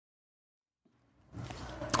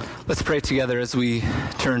Let's pray together as we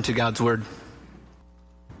turn to God's word.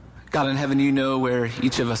 God in heaven, you know where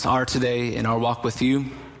each of us are today in our walk with you.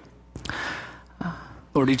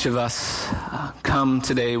 Lord, each of us come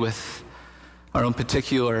today with our own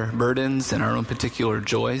particular burdens and our own particular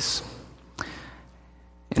joys.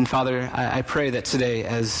 And Father, I pray that today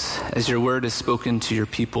as your word is spoken to your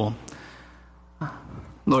people,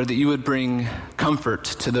 Lord, that you would bring comfort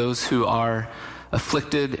to those who are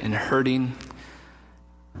afflicted and hurting,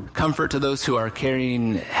 comfort to those who are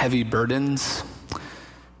carrying heavy burdens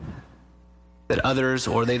that others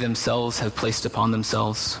or they themselves have placed upon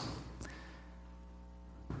themselves.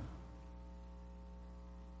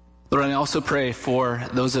 Lord, I also pray for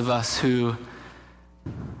those of us who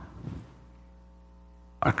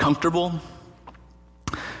are comfortable,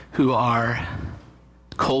 who are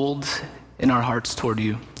cold in our hearts toward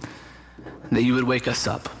you, that you would wake us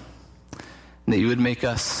up, that you would make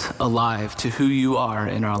us alive to who you are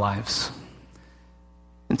in our lives.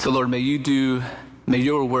 And so, Lord, may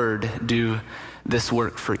your word do this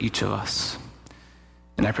work for each of us.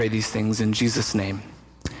 And I pray these things in Jesus' name.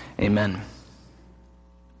 Amen.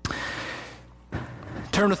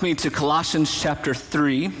 Turn with me to Colossians chapter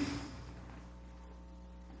 3.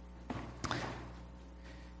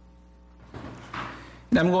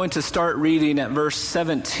 And I'm going to start reading at verse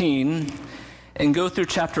 17 and go through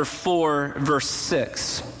chapter 4, verse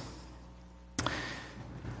 6.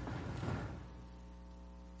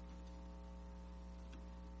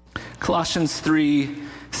 Colossians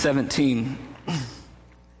 3:17.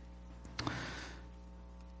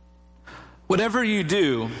 Whatever you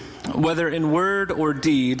do, whether in word or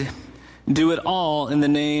deed, do it all in the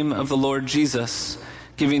name of the Lord Jesus,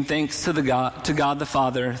 giving thanks to God the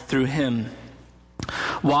Father through him.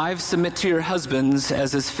 Wives, submit to your husbands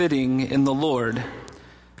as is fitting in the Lord.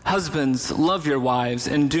 Husbands, love your wives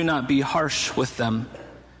and do not be harsh with them.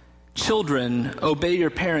 Children, obey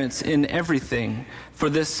your parents in everything, for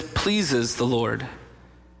this pleases the Lord.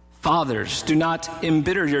 Fathers, do not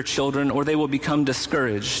embitter your children, or they will become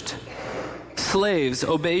discouraged. Slaves,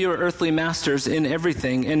 obey your earthly masters in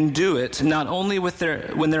everything, and do it not only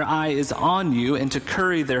when their eye is on you and to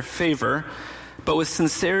curry their favor, but with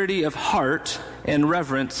sincerity of heart and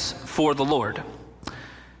reverence for the Lord.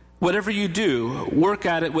 Whatever you do, work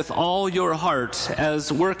at it with all your heart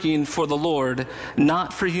as working for the Lord,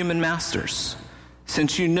 not for human masters,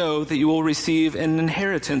 since you know that you will receive an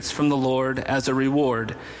inheritance from the Lord as a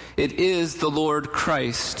reward. It is the Lord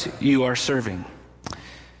Christ you are serving.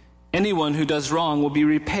 Anyone who does wrong will be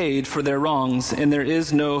repaid for their wrongs, and there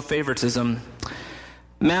is no favoritism.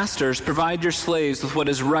 Masters, provide your slaves with what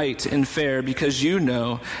is right and fair, because you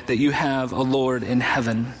know that you have a Lord in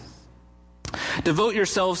heaven. Devote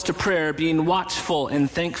yourselves to prayer, being watchful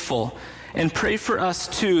and thankful, and pray for us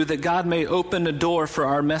too, that God may open a door for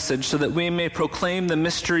our message, so that we may proclaim the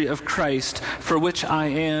mystery of Christ, for which I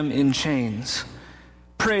am in chains.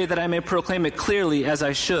 Pray that I may proclaim it clearly as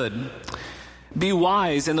I should. Be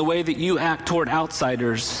wise in the way that you act toward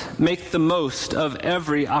outsiders. Make the most of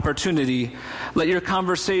every opportunity. Let your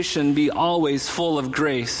conversation be always full of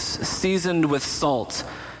grace, seasoned with salt,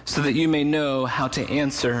 so that you may know how to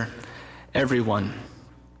answer everyone.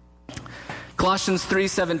 Colossians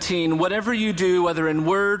 3:17, whatever you do, whether in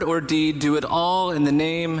word or deed, do it all in the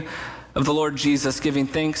name of the Lord Jesus, giving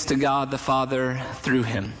thanks to God the Father through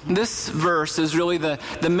him. This verse is really the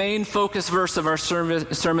main focus verse of our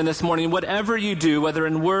sermon this morning. Whatever you do, whether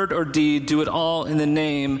in word or deed, do it all in the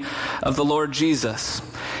name of the Lord Jesus.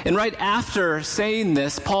 And right after saying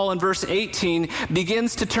this, Paul in verse 18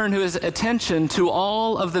 begins to turn his attention to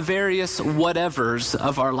all of the various whatevers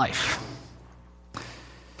of our life.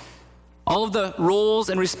 All of the roles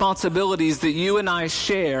and responsibilities that you and I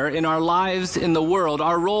share in our lives in the world,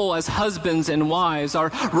 our role as husbands and wives,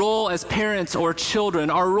 our role as parents or children,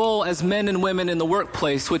 our role as men and women in the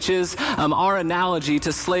workplace, which is our analogy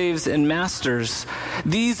to slaves and masters.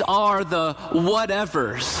 These are the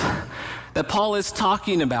whatevers that Paul is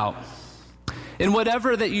talking about. And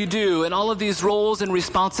whatever that you do, and all of these roles and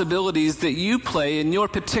responsibilities that you play in your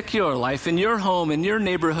particular life, in your home, in your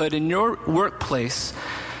neighborhood, in your workplace,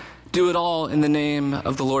 do it all in the name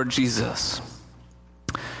of the Lord Jesus.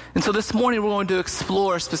 And so this morning we're going to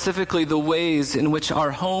explore specifically the ways in which our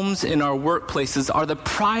homes and our workplaces are the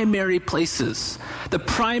primary places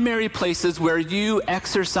where you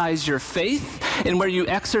exercise your faith and where you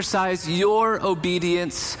exercise your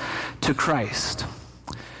obedience to Christ.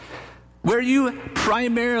 Where you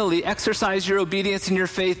primarily exercise your obedience and your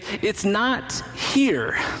faith, it's not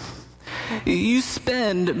here. You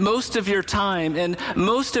spend most of your time and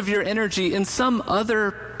most of your energy in some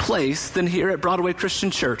other place than here at Broadway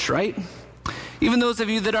Christian Church, right? Even those of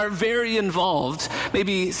you that are very involved,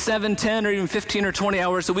 maybe 7, 10, or even 15 or 20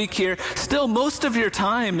 hours a week here, still most of your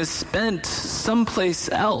time is spent someplace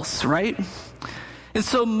else, right? And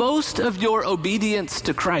so most of your obedience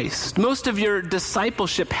to Christ, most of your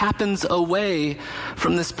discipleship happens away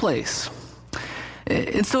from this place.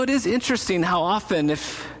 And so it is interesting how often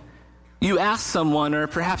if you ask someone, or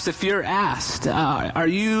perhaps if you're asked, are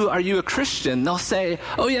you a Christian? They'll say,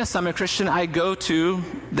 oh yes, I'm a Christian. I go to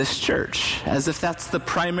this church, as if that's the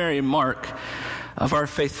primary mark of our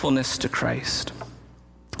faithfulness to Christ.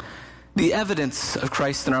 The evidence of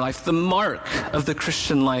Christ in our life, the mark of the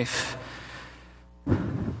Christian life,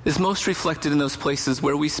 is most reflected in those places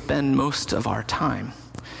where we spend most of our time.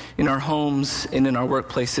 In our homes and in our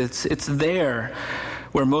workplaces. It's there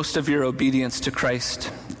where most of your obedience to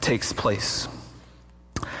Christ takes place.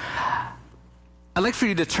 I'd like for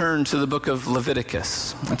you to turn to the book of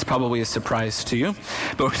Leviticus. That's probably a surprise to you,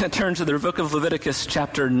 but we're going to turn to the book of Leviticus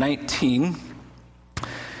chapter 19.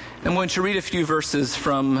 I'm going to read a few verses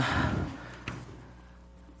from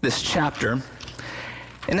this chapter.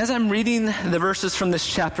 And as I'm reading the verses from this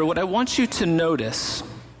chapter, what I want you to notice,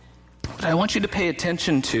 what I want you to pay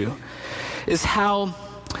attention to, is how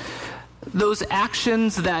those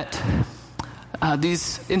actions that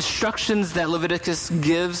these instructions that Leviticus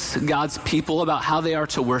gives God's people about how they are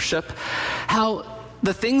to worship, how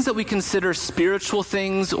the things that we consider spiritual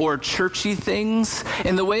things or churchy things,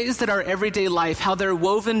 and the ways that our everyday life, how they're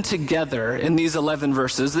woven together in these 11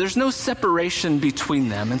 verses, there's no separation between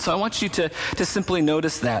them. And so I want you to simply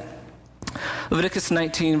notice that. Leviticus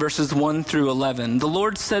 19, verses 1 through 11. The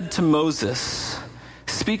Lord said to Moses,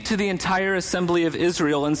 "Speak to the entire assembly of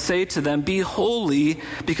Israel and say to them, 'Be holy,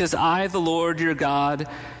 because I, the Lord your God,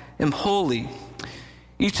 am holy.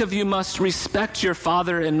 Each of you must respect your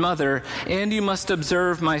father and mother, and you must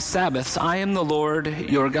observe my Sabbaths. I am the Lord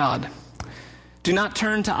your God. Do not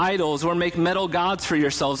turn to idols or make metal gods for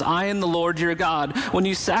yourselves. I am the Lord your God. When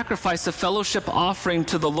you sacrifice a fellowship offering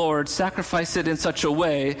to the Lord, sacrifice it in such a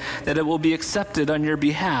way that it will be accepted on your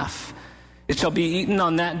behalf. It shall be eaten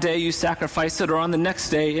on that day you sacrifice it, or on the next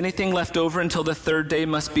day. Anything left over until the third day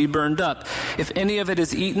must be burned up. If any of it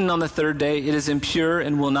is eaten on the third day, it is impure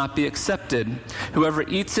and will not be accepted. Whoever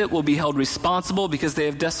eats it will be held responsible because they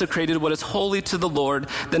have desecrated what is holy to the Lord.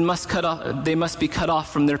 Then they must be cut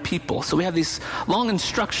off from their people." So we have these long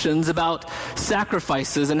instructions about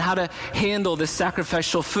sacrifices and how to handle this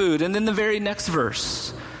sacrificial food. And then the very next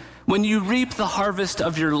verse, "When you reap the harvest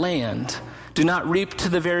of your land, do not reap to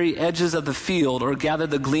the very edges of the field or gather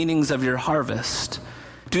the gleanings of your harvest.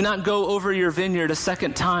 Do not go over your vineyard a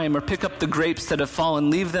second time or pick up the grapes that have fallen.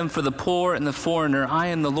 Leave them for the poor and the foreigner. I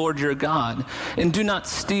am the Lord your God. And do not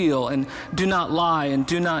steal, and do not lie, and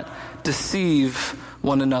do not deceive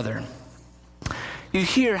one another." You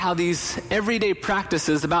hear how these everyday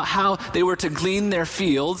practices about how they were to glean their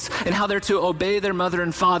fields and how they're to obey their mother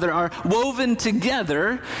and father are woven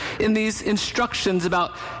together in these instructions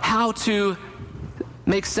about how to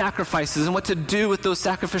make sacrifices and what to do with those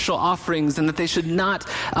sacrificial offerings, and that they should not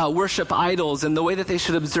worship idols, and the way that they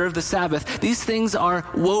should observe the Sabbath. These things are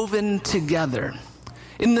woven together.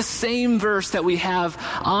 In the same verse that we have,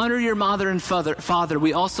 honor your mother and father,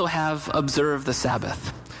 we also have observe the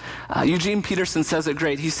Sabbath. Eugene Peterson says it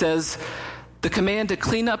great. He says, the command to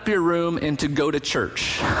clean up your room and to go to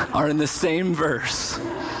church are in the same verse.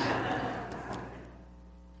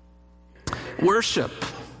 Worship.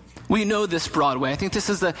 We know this, Broadway. I think this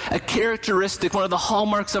is a characteristic, one of the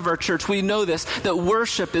hallmarks of our church. We know this, that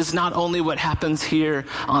worship is not only what happens here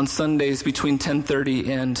on Sundays between 10:30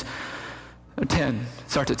 and 10.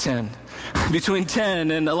 Start at 10. Between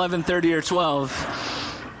 10 and 11:30 or 12.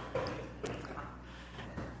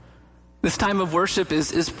 This time of worship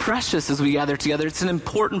is precious as we gather together. It's an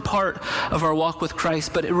important part of our walk with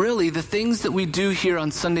Christ. But really, the things that we do here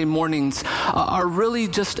on Sunday mornings are really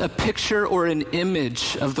just a picture or an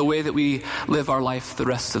image of the way that we live our life the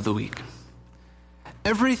rest of the week.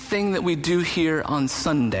 Everything that we do here on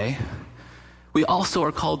Sunday, we also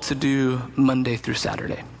are called to do Monday through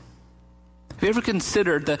Saturday. Have you ever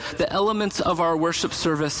considered the elements of our worship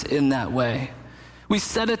service in that way? We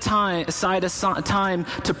set aside a time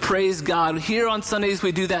to praise God. Here on Sundays,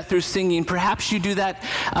 we do that through singing. Perhaps you do that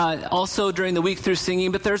also during the week through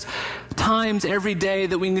singing, but there's times every day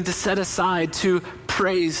that we need to set aside to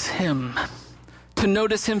praise Him, to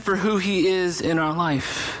notice Him for who He is in our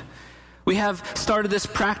life. We have started this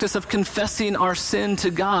practice of confessing our sin to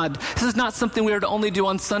God. This is not something we are to only do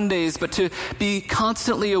on Sundays, but to be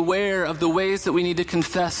constantly aware of the ways that we need to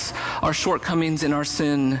confess our shortcomings and our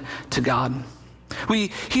sin to God.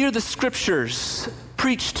 We hear the scriptures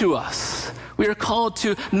preached to us. We are called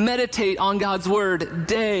to meditate on God's word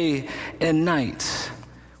day and night.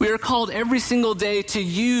 We are called every single day to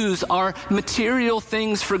use our material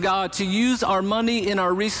things for God, to use our money and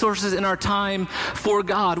our resources and our time for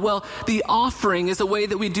God. Well, the offering is a way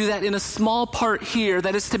that we do that in a small part here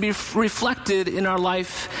that is to be reflected in our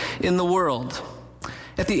life in the world.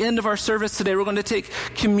 At the end of our service today, we're going to take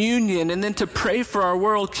communion and then to pray for our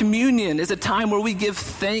world. Communion is a time where we give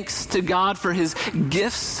thanks to God for his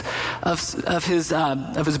gifts of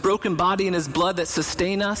his broken body and his blood that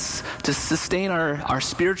sustain us, to sustain our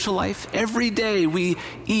spiritual life. Every day we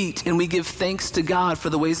eat and we give thanks to God for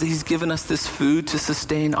the ways that he's given us this food to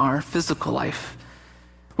sustain our physical life.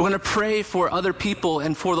 We're going to pray for other people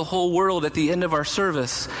and for the whole world at the end of our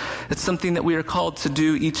service. It's something that we are called to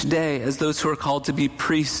do each day as those who are called to be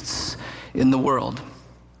priests in the world.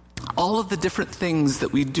 All of the different things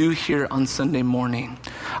that we do here on Sunday morning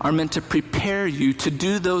are meant to prepare you to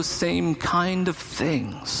do those same kind of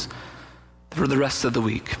things for the rest of the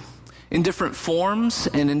week. In different forms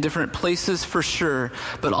and in different places for sure,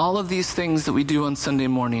 but all of these things that we do on Sunday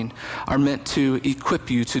morning are meant to equip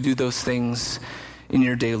you to do those things in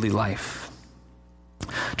your daily life.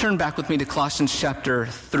 Turn back with me to Colossians chapter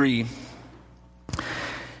 3.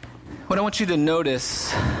 What I want you to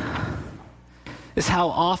notice is how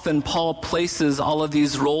often Paul places all of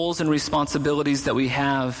these roles and responsibilities that we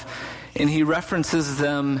have, and he references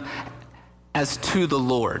them as to the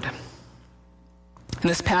Lord. In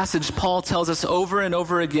this passage, Paul tells us over and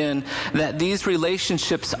over again that these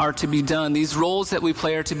relationships are to be done, these roles that we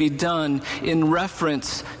play are to be done in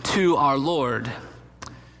reference to our Lord.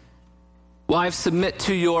 Wives, submit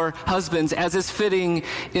to your husbands as is fitting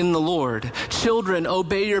in the Lord. Children,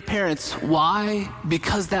 obey your parents. Why?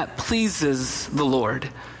 Because that pleases the Lord.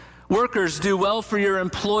 Workers, do well for your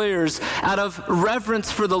employers out of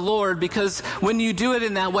reverence for the Lord, because when you do it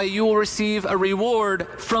in that way, you will receive a reward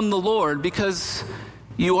from the Lord because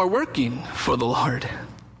you are working for the Lord.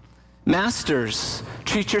 Masters,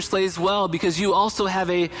 treat your slaves well because you also have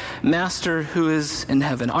a master who is in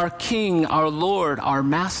heaven. Our King, our Lord, our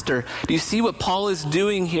Master. Do you see what Paul is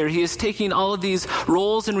doing here? He is taking all of these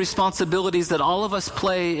roles and responsibilities that all of us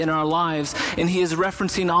play in our lives, and he is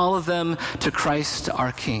referencing all of them to Christ,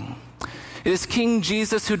 our King. It is King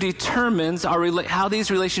Jesus who determines how these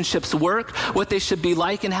relationships work, what they should be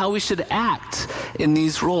like, and how we should act in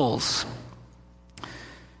these roles.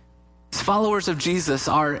 As followers of Jesus,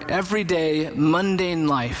 our everyday mundane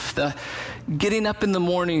life, the getting up in the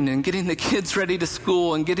morning and getting the kids ready to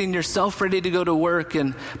school and getting yourself ready to go to work.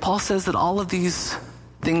 And Paul says that all of these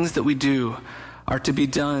things that we do are to be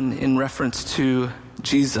done in reference to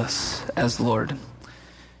Jesus as Lord.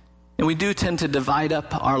 And we do tend to divide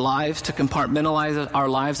up our lives, to compartmentalize our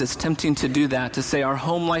lives. It's tempting to do that, to say our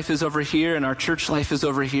home life is over here and our church life is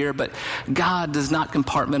over here. But God does not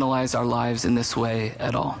compartmentalize our lives in this way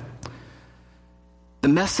at all. The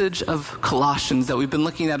message of Colossians that we've been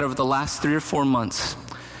looking at over the last 3 or 4 months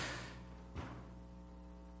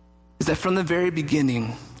is that from the very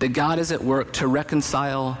beginning, that God is at work to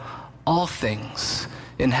reconcile all things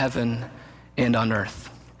in heaven and on earth.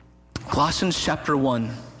 Colossians chapter 1.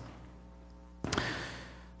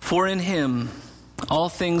 For in him all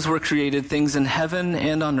things were created, things in heaven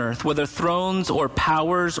and on earth, whether thrones or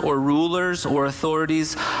powers or rulers or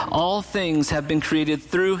authorities, all things have been created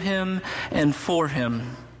through him and for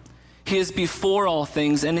him. He is before all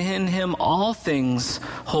things, and in him all things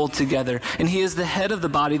hold together. And he is the head of the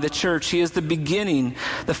body, the church. He is the beginning,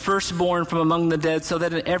 the firstborn from among the dead, so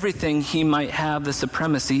that in everything he might have the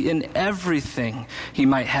supremacy. In everything he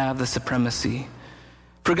might have the supremacy.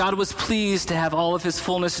 For God was pleased to have all of his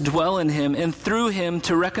fullness dwell in him, and through him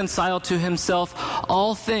to reconcile to himself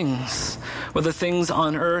all things, whether things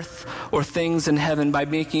on earth or things in heaven, by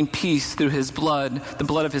making peace through his blood, the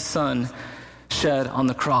blood of his Son, shed on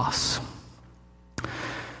the cross.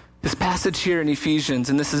 This passage here in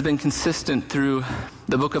Ephesians, and this has been consistent through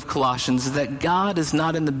the book of Colossians, is that God is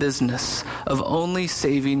not in the business of only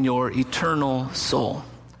saving your eternal soul.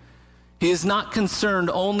 He is not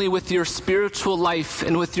concerned only with your spiritual life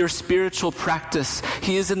and with your spiritual practice.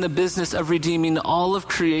 He is in the business of redeeming all of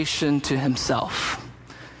creation to himself.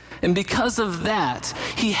 And because of that,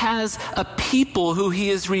 he has a people who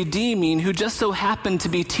he is redeeming who just so happen to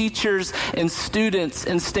be teachers and students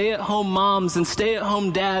and stay-at-home moms and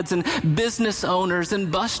stay-at-home dads and business owners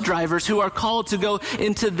and bus drivers who are called to go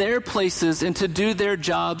into their places and to do their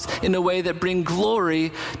jobs in a way that bring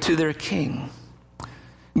glory to their King.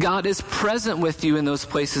 God is present with you in those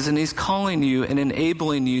places, and he's calling you and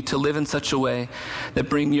enabling you to live in such a way that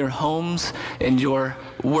bring your homes and your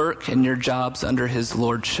work and your jobs under his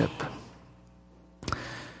lordship.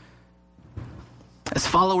 As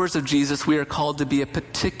followers of Jesus, we are called to be a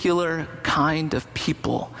particular kind of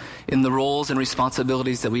people in the roles and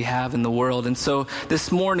responsibilities that we have in the world. And so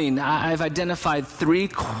this morning, I've identified 3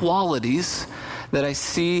 qualities that I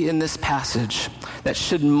see in this passage that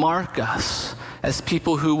should mark us as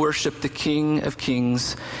people who worship the King of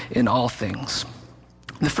Kings in all things.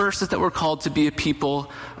 The first is that we're called to be a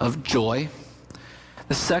people of joy.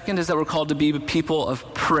 The second is that we're called to be a people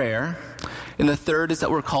of prayer. And the third is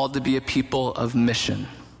that we're called to be a people of mission.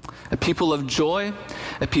 A people of joy,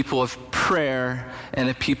 a people of prayer, and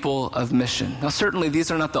a people of mission. Now, certainly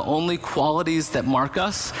these are not the only qualities that mark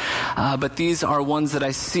us, but these are ones that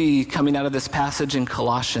I see coming out of this passage in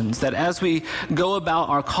Colossians, that as we go about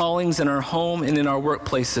our callings in our home and in our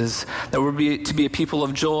workplaces, that we're to be a people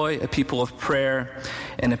of joy, a people of prayer,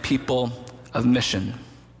 and a people of mission.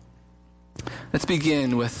 Let's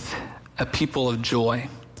begin with a people of joy.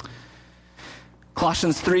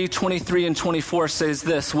 Colossians 3:23 and 24 says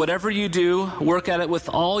this: "Whatever you do, work at it with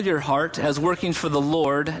all your heart, as working for the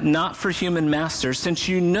Lord, not for human masters, since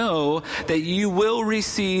you know that you will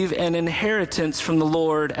receive an inheritance from the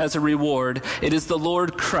Lord as a reward. It is the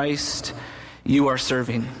Lord Christ you are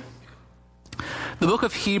serving." The book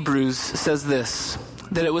of Hebrews says this,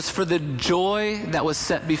 that it was for the joy that was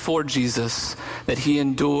set before Jesus that he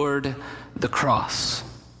endured the cross.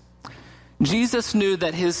 Jesus knew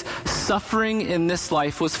that his suffering in this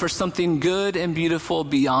life was for something good and beautiful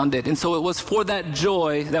beyond it. And so it was for that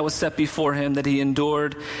joy that was set before him that he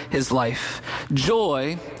endured his life.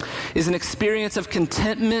 Joy is an experience of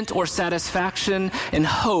contentment or satisfaction and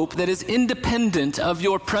hope that is independent of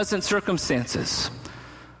your present circumstances.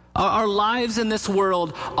 Our lives in this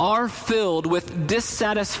world are filled with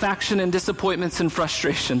dissatisfaction and disappointments and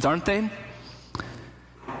frustrations, aren't they?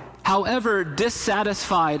 However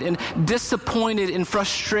dissatisfied and disappointed and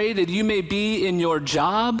frustrated you may be in your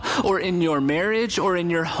job or in your marriage or in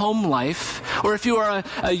your home life, or if you are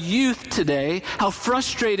a youth today, how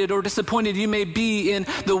frustrated or disappointed you may be in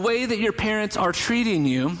the way that your parents are treating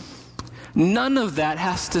you, none of that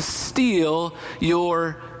has to steal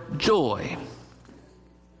your joy.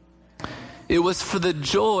 It was for the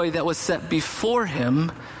joy that was set before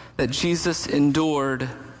him that Jesus endured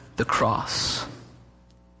the cross.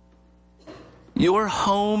 Your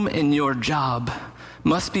home and your job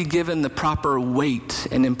must be given the proper weight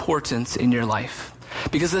and importance in your life.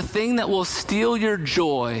 Because the thing that will steal your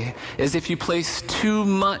joy is if you place too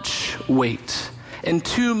much weight and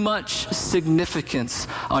too much significance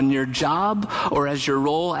on your job or as your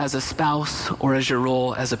role as a spouse or as your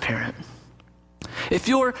role as a parent. If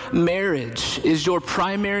your marriage is your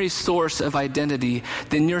primary source of identity,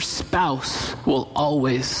 then your spouse will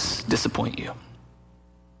always disappoint you.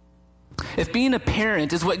 If being a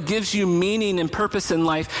parent is what gives you meaning and purpose in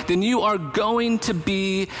life, then you are going to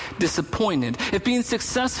be disappointed. If being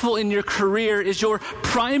successful in your career is your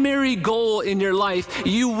primary goal in your life,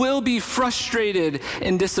 you will be frustrated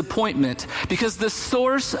and disappointment because the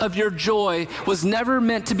source of your joy was never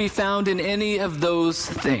meant to be found in any of those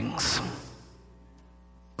things.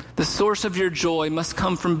 The source of your joy must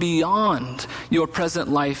come from beyond your present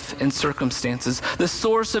life and circumstances. The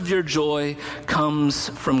source of your joy comes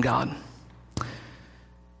from God.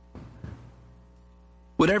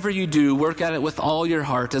 Whatever you do, work at it with all your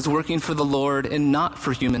heart as working for the Lord and not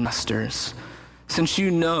for human masters, since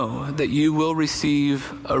you know that you will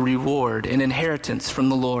receive a reward, an inheritance from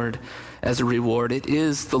the Lord as a reward. It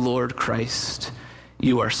is the Lord Christ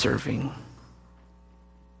you are serving.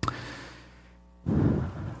 I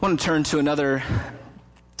want to turn to another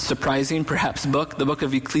surprising, perhaps, book, the book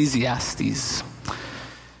of Ecclesiastes.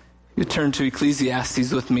 You turn to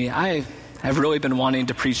Ecclesiastes with me. I've really been wanting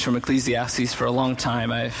to preach from Ecclesiastes for a long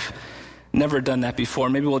time. I've never done that before.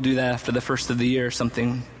 Maybe we'll do that after the first of the year or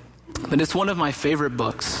something. But it's one of my favorite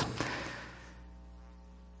books.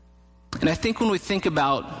 And I think when we think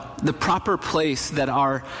about the proper place that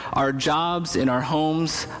our jobs in our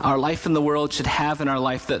homes, our life in the world should have in our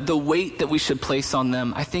life, the weight that we should place on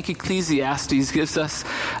them, I think Ecclesiastes gives us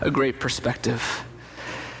a great perspective.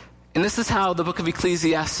 And this is how the book of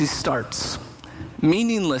Ecclesiastes starts.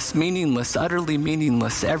 Meaningless, meaningless, utterly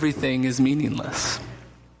meaningless. Everything is meaningless.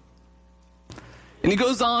 And he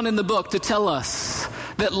goes on in the book to tell us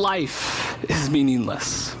that life is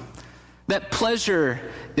meaningless, that pleasure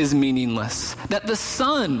is meaningless, that the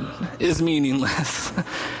sun is meaningless,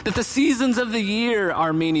 that the seasons of the year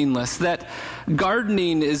are meaningless, that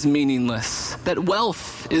gardening is meaningless, that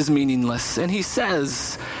wealth is meaningless. And he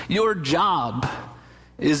says, your job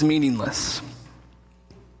is meaningless.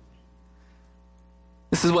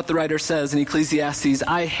 This is what the writer says in Ecclesiastes: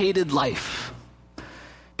 I hated life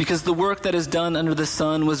because the work that is done under the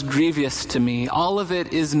sun was grievous to me. All of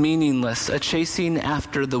it is meaningless, a chasing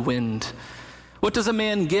after the wind. What does a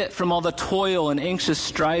man get from all the toil and anxious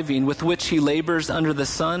striving with which he labors under the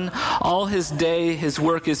sun? All his day, his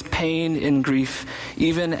work is pain and grief.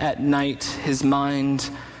 Even at night, his mind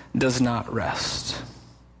does not rest.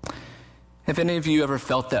 Have any of you ever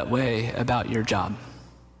felt that way about your job?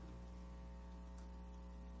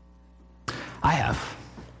 I have.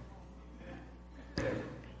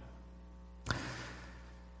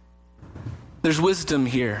 There's wisdom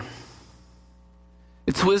here.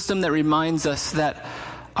 It's wisdom that reminds us that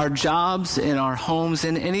our jobs and our homes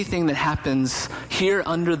and anything that happens here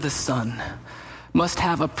under the sun must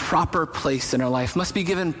have a proper place in our life, must be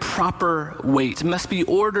given proper weight, must be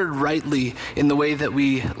ordered rightly in the way that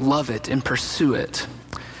we love it and pursue it.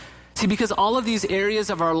 See, because all of these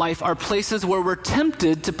areas of our life are places where we're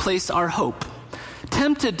tempted to place our hope,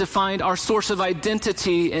 tempted to find our source of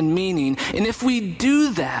identity and meaning. And if we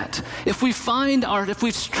do that, if we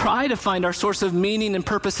try to find our source of meaning and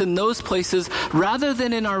purpose in those places rather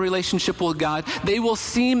than in our relationship with God, they will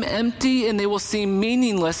seem empty and they will seem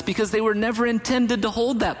meaningless because they were never intended to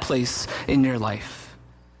hold that place in your life.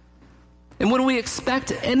 And when we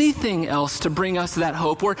expect anything else to bring us that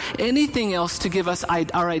hope or anything else to give us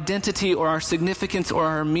our identity or our significance or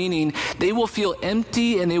our meaning, they will feel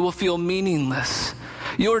empty and they will feel meaningless.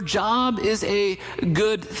 Your job is a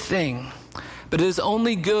good thing, but it is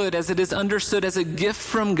only good as it is understood as a gift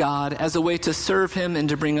from God, as a way to serve Him and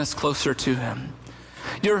to bring us closer to Him.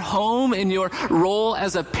 Your home and your role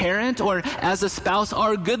as a parent or as a spouse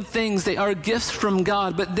are good things. They are gifts from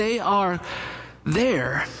God, but they are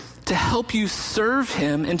there to help you serve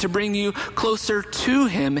Him and to bring you closer to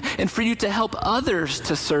Him and for you to help others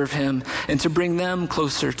to serve Him and to bring them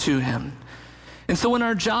closer to Him. And so when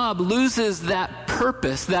our job loses that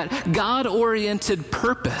purpose, that God-oriented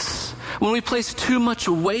purpose, when we place too much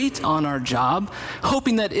weight on our job,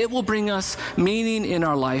 hoping that it will bring us meaning in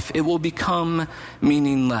our life, it will become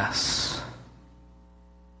meaningless.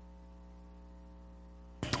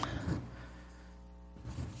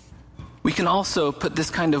 We can also put this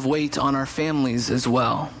kind of weight on our families as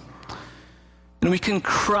well. And we can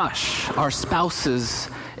crush our spouses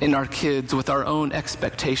and our kids with our own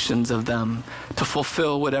expectations of them to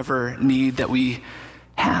fulfill whatever need that we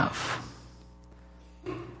have.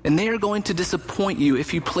 And they are going to disappoint you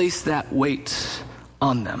if you place that weight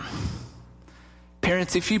on them.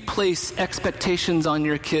 Parents, if you place expectations on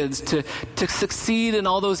your kids to succeed in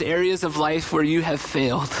all those areas of life where you have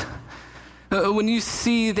failed, when you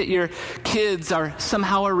see that your kids are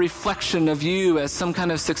somehow a reflection of you as some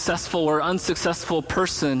kind of successful or unsuccessful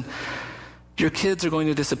person, your kids are going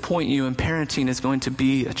to disappoint you, and parenting is going to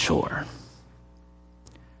be a chore.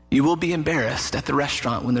 You will be embarrassed at the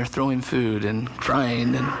restaurant when they're throwing food and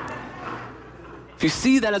crying. And if you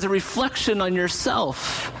see that as a reflection on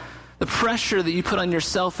yourself, the pressure that you put on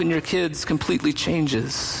yourself and your kids completely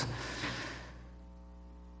changes.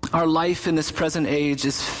 Our life in this present age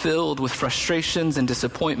is filled with frustrations and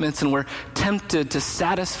disappointments, and we're tempted to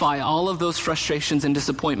satisfy all of those frustrations and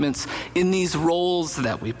disappointments in these roles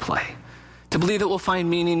that we play, to believe that we'll find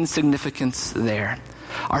meaning and significance there.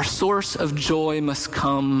 Our source of joy must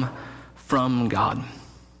come from God.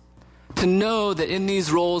 To know that in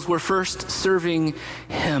these roles we're first serving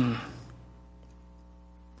Him.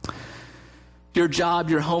 Your job,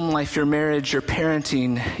 your home life, your marriage, your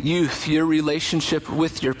parenting, youth, your relationship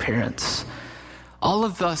with your parents. All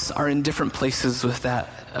of us are in different places of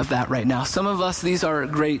that right now. Some of us, these are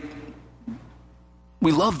great.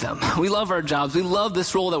 We love them. We love our jobs. We love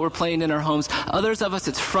this role that we're playing in our homes. Others of us,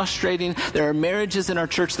 it's frustrating. There are marriages in our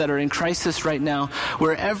church that are in crisis right now.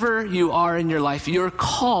 Wherever you are in your life, your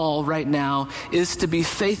call right now is to be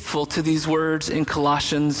faithful to these words in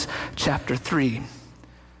Colossians chapter 3.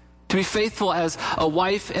 To be faithful as a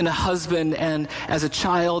wife and a husband and as a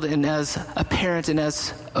child and as a parent and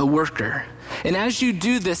as a worker. And as you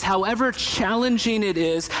do this, however challenging it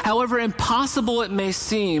is, however impossible it may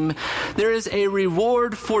seem, there is a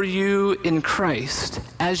reward for you in Christ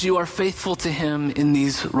as you are faithful to Him in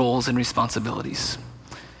these roles and responsibilities.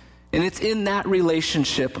 And it's in that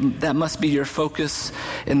relationship that must be your focus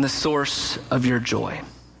and the source of your joy.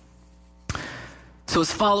 So as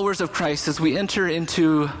followers of Christ, as we enter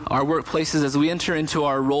into our workplaces, as we enter into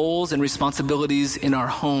our roles and responsibilities in our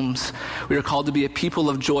homes, we are called to be a people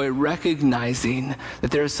of joy, recognizing that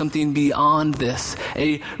there is something beyond this,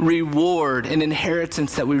 a reward, an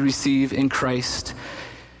inheritance that we receive in Christ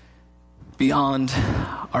beyond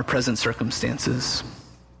our present circumstances.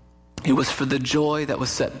 It was for the joy that was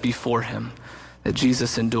set before Him that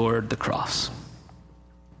Jesus endured the cross.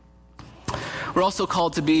 we're also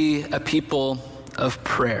called to be a people of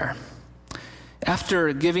prayer.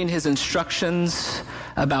 After giving his instructions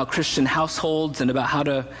about Christian households and about how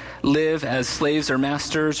to live as slaves or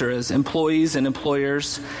masters or as employees and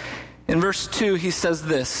employers, in verse 2 he says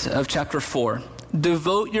this of chapter 4,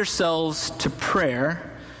 "Devote yourselves to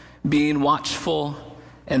prayer, being watchful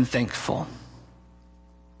and thankful."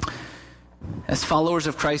 As followers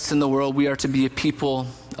of Christ in the world, we are to be a people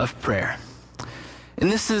of prayer.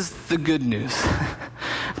 And this is the good news.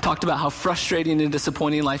 I've talked about how frustrating and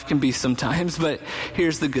disappointing life can be sometimes, but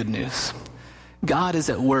here's the good news. God is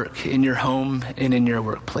at work in your home and in your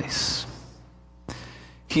workplace.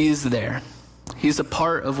 He is there. He's a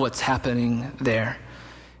part of what's happening there.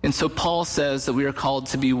 And so Paul says that we are called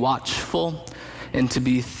to be watchful and to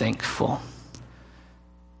be thankful.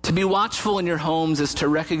 To be watchful in your homes is to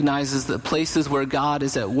recognize the places where God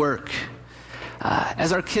is at work.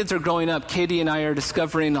 As our kids are growing up, Katie and I are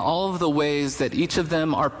discovering all of the ways that each of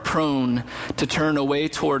them are prone to turn away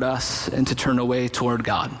toward us and to turn away toward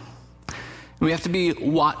God. And we have to be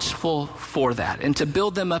watchful for that and to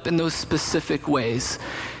build them up in those specific ways.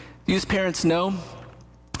 You as parents know,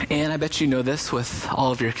 and I bet you know this with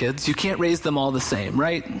all of your kids, you can't raise them all the same,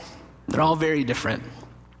 right? They're all very different.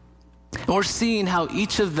 And we're seeing how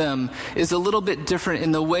each of them is a little bit different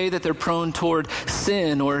in the way that they're prone toward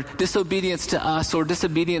sin or disobedience to us or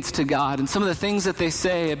disobedience to God. And some of the things that they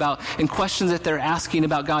say about and questions that they're asking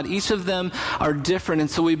about God, each of them are different.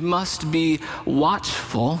 And so we must be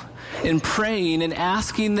watchful in praying and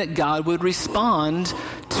asking that God would respond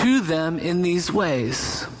to them in these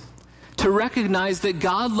ways. To recognize that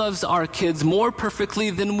God loves our kids more perfectly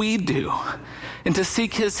than we do. And to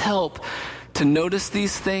seek his help to notice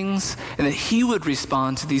these things, and that he would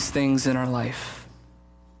respond to these things in our life.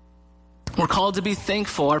 We're called to be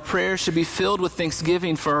thankful. Our prayers should be filled with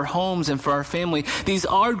thanksgiving for our homes and for our family. These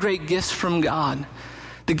are great gifts from God.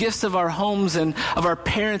 The gifts of our homes and of our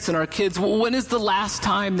parents and our kids. When is the last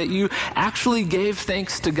time that you actually gave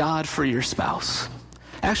thanks to God for your spouse?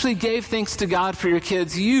 Actually gave thanks to God for your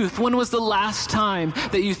kids? Youth, when was the last time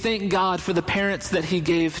that you thanked God for the parents that he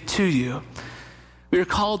gave to you? We are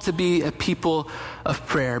called to be a people of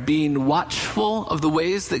prayer, being watchful of the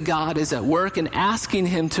ways that God is at work and asking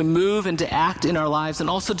him to move and to act in our lives, and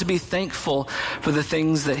also to be thankful for the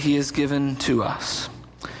things that he has given to us.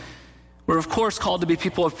 We're, of course, called to be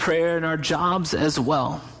people of prayer in our jobs as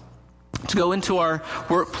well, to go into our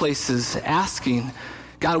workplaces asking,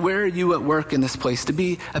 God, where are you at work in this place? To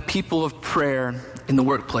be a people of prayer in the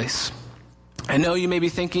workplace. I know you may be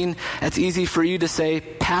thinking that's easy for you to say,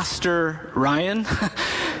 Pastor Ryan.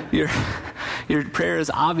 Your prayer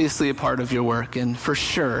is obviously a part of your work, and for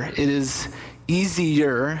sure it is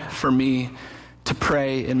easier for me to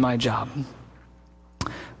pray in my job.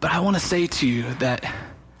 But I want to say to you that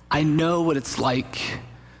I know what it's like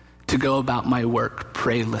to go about my work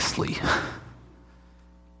praylessly.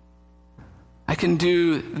 I can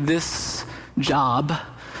do this job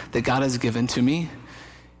that God has given to me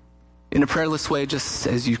in a prayerless way, just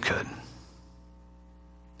as you could.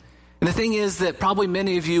 And the thing is that probably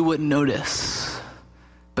many of you wouldn't notice,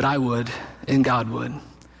 but I would, and God would.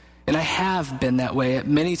 And I have been that way at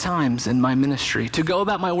many times in my ministry, to go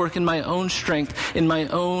about my work in my own strength, in my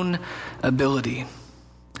own ability.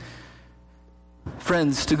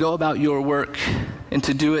 Friends, to go about your work and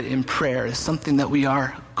to do it in prayer is something that we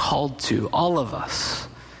are called to, all of us.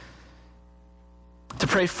 To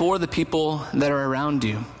pray for the people that are around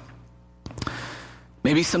you.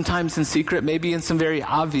 Maybe sometimes in secret, maybe in some very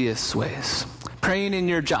obvious ways. Praying in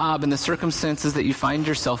your job and the circumstances that you find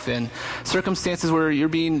yourself in. Circumstances where you're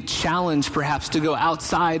being challenged perhaps to go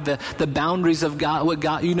outside the boundaries of God, what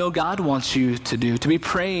God God wants you to do. To be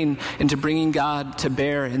praying and to bringing God to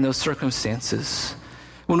bear in those circumstances.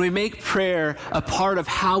 When we make prayer a part of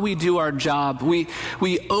how we do our job, we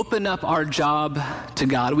open up our job to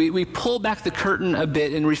God. We pull back the curtain a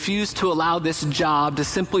bit and refuse to allow this job to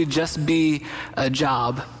simply just be a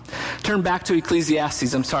job. Turn back to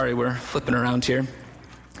Ecclesiastes. I'm sorry, we're flipping around here.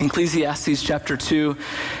 Ecclesiastes chapter 2,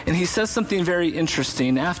 and he says something very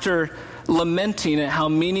interesting. After lamenting at how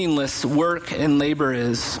meaningless work and labor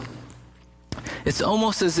is, it's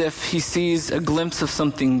almost as if he sees a glimpse of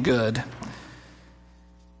something good.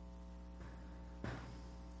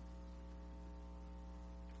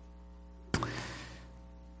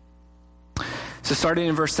 So starting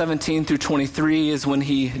in verse 17 through 23 is when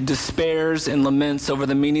he despairs and laments over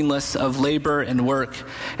the meaningless of labor and work.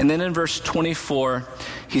 And then in verse 24,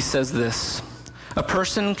 he says this, "A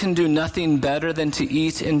person can do nothing better than to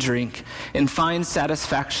eat and drink and find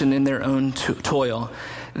satisfaction in their own toil.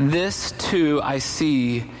 This too I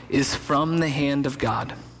see is from the hand of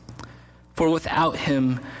God. for without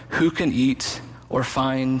him, who can eat or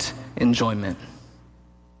find enjoyment?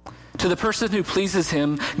 To the person who pleases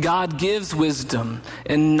him, God gives wisdom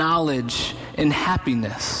and knowledge and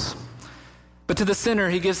happiness. But to the sinner,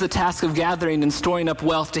 he gives the task of gathering and storing up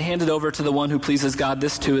wealth to hand it over to the one who pleases God.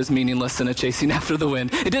 This too is meaningless and a chasing after the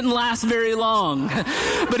wind. It didn't last very long,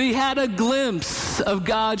 but he had a glimpse of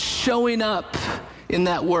God showing up in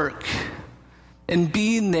that work and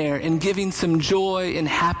being there and giving some joy and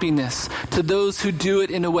happiness to those who do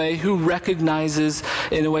it in a way that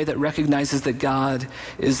recognizes that God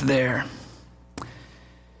is there.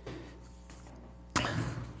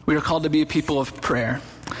 We are called to be a people of prayer.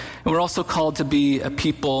 And we're also called to be a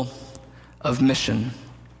people of mission.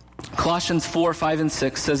 Colossians 4, 5, and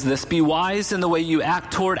 6 says this: "Be wise in the way you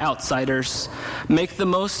act toward outsiders. Make the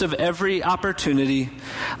most of every opportunity.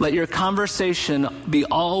 Let your conversation be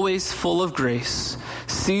always full of grace,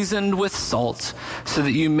 seasoned with salt, so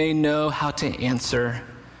that you may know how to answer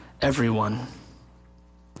everyone."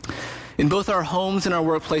 In both our homes and our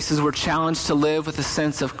workplaces, we're challenged to live with a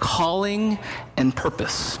sense of calling and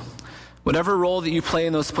purpose. Whatever role that you play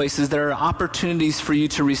in those places, there are opportunities for you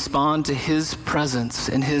to respond to his presence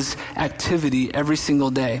and his activity every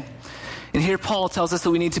single day. And here Paul tells us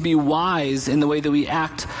that we need to be wise in the way that we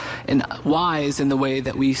act and wise in the way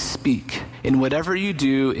that we speak. In whatever you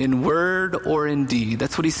do, in word or in deed.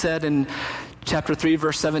 That's what he said in chapter 3,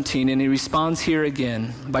 verse 17. And he responds here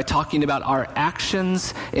again by talking about our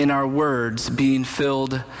actions and our words being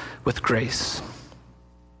filled with grace.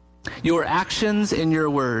 Your actions and your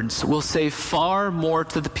words will say far more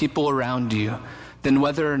to the people around you than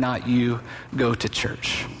whether or not you go to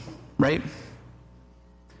church, right?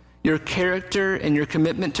 Your character and your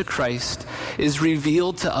commitment to Christ is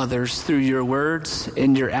revealed to others through your words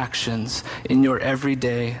and your actions in your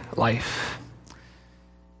everyday life.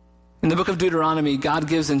 In the book of Deuteronomy, God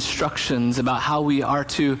gives instructions about how we are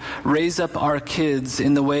to raise up our kids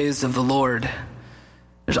in the ways of the Lord.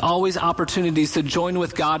 There's always opportunities to join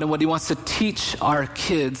with God in what he wants to teach our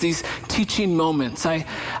kids, these teaching moments. I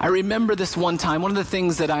remember this one time. One of the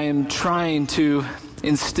things that I am trying to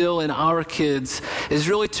instill in our kids is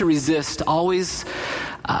really to resist always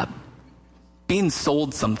being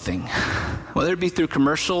sold something, whether it be through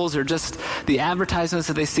commercials or just the advertisements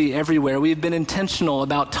that they see everywhere. We've been intentional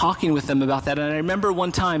about talking with them about that. And I remember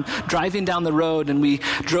one time driving down the road, and we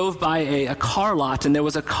drove by a car lot, and there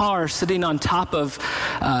was a car sitting on top of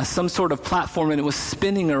some sort of platform, and it was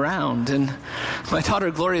spinning around. And my daughter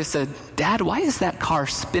Gloria said, "Dad, why is that car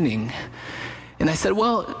spinning?" And I said,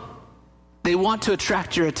 "Well, they want to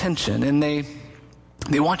attract your attention, and they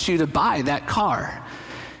want you to buy that car."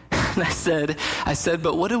 And I said,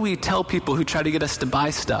 "But what do we tell people who try to get us to buy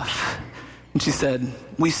stuff?" And she said,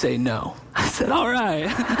 "We say no." I said, "All right,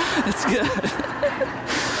 that's good."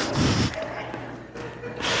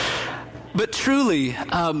 But truly,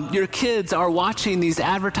 your kids are watching these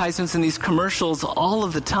advertisements and these commercials all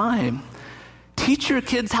of the time. Teach your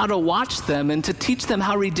kids how to watch them and to teach them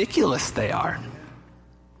how ridiculous they are.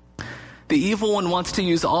 The evil one wants to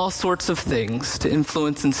use all sorts of things to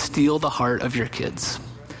influence and steal the heart of your kids.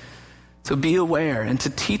 So be aware and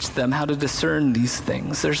to teach them how to discern these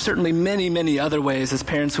things. There's certainly many, many other ways as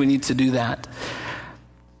parents we need to do that.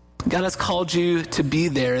 God has called you to be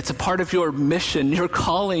there. It's a part of your mission, your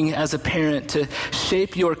calling as a parent to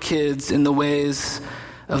shape your kids in the ways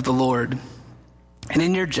of the Lord. And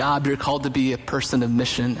in your job, you're called to be a person of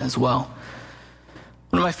mission as well.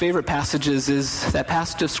 One of my favorite passages is that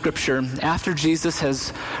passage of Scripture after Jesus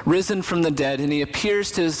has risen from the dead and he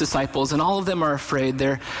appears to his disciples, and all of them are afraid.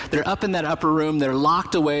 They're up in that upper room. They're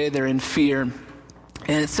locked away. They're in fear.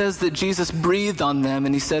 And it says that Jesus breathed on them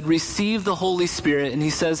and he said, "Receive the Holy Spirit." And he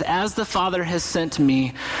says, "As the Father has sent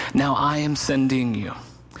me, now I am sending you."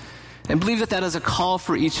 And believe that that is a call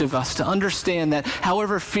for each of us to understand that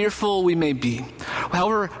however fearful we may be,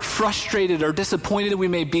 however frustrated or disappointed we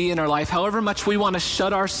may be in our life, however much we want to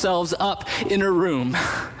shut ourselves up in a room,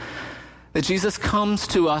 that Jesus comes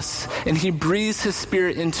to us and he breathes his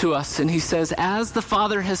Spirit into us and he says, "As the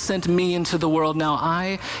Father has sent me into the world, now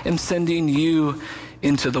I am sending you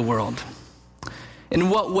into the world." In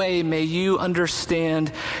what way may you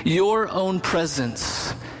understand your own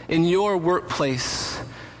presence in your workplace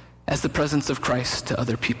as the presence of Christ to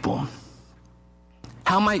other people?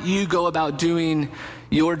 How might you go about doing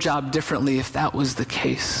your job differently if that was the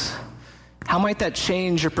case? How might that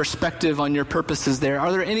change your perspective on your purposes there?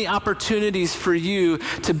 Are there any opportunities for you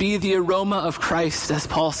to be the aroma of Christ, as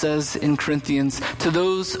Paul says in Corinthians, to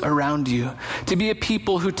those around you? To be a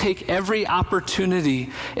people who take every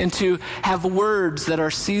opportunity and to have words that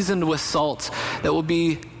are seasoned with salt that will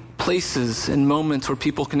be places and moments where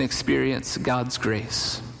people can experience God's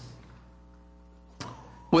grace.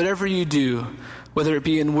 Whatever you do, whether it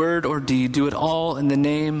be in word or deed, do it all in the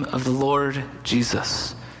name of the Lord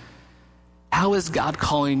Jesus. How is God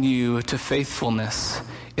calling you to faithfulness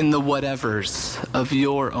in the whatevers of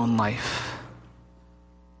your own life?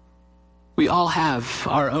 We all have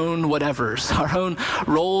our own whatevers, our own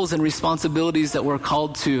roles and responsibilities that we're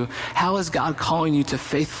called to. How is God calling you to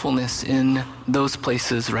faithfulness in those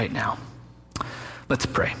places right now? Let's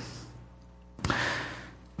pray.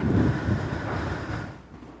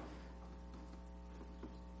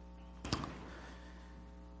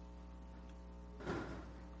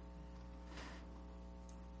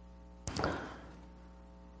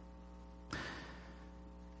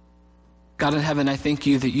 God in heaven, I thank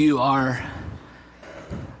you that you are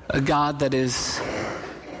a God that is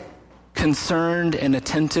concerned and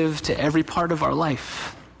attentive to every part of our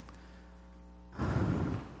life.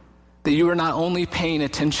 That you are not only paying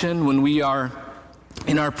attention when we are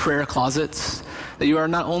in our prayer closets, that you are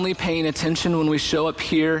not only paying attention when we show up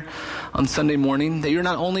here on Sunday morning, that you're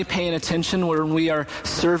not only paying attention when we are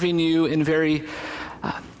serving you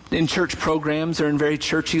in church programs or in very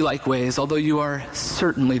churchy-like ways, although you are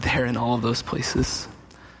certainly there in all of those places.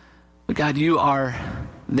 But God, you are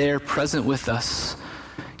there present with us.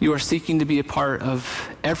 You are seeking to be a part of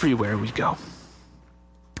everywhere we go.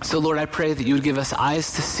 So Lord, I pray that you would give us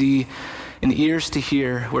eyes to see and ears to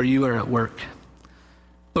hear where you are at work.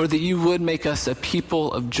 Lord, that you would make us a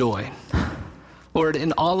people of joy. Lord,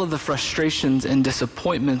 in all of the frustrations and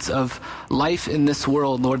disappointments of life in this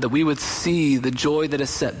world, Lord, that we would see the joy that is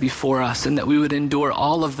set before us and that we would endure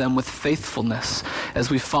all of them with faithfulness as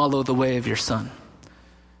we follow the way of your Son.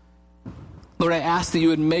 Lord, I ask that you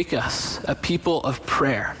would make us a people of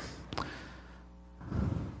prayer.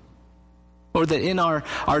 Lord, that in our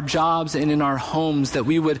jobs and in our homes, that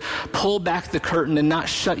we would pull back the curtain and not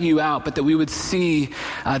shut you out, but that we would see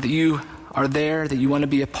that you are there, that you want to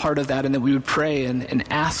be a part of that, and that we would pray and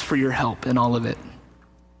ask for your help in all of it.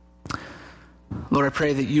 Lord, I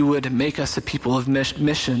pray that you would make us a people of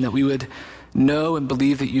mission, that we would know and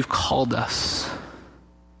believe that you've called us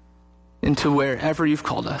into wherever you've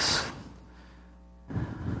called us.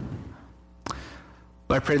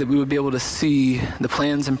 Lord, I pray that we would be able to see the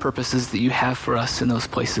plans and purposes that you have for us in those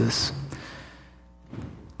places.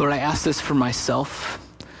 Lord, I ask this for myself.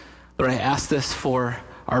 Lord, I ask this for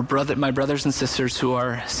my brothers and sisters who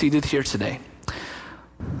are seated here today.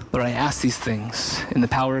 Lord, I ask these things in the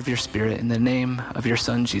power of your Spirit, in the name of your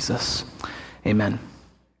Son, Jesus. Amen.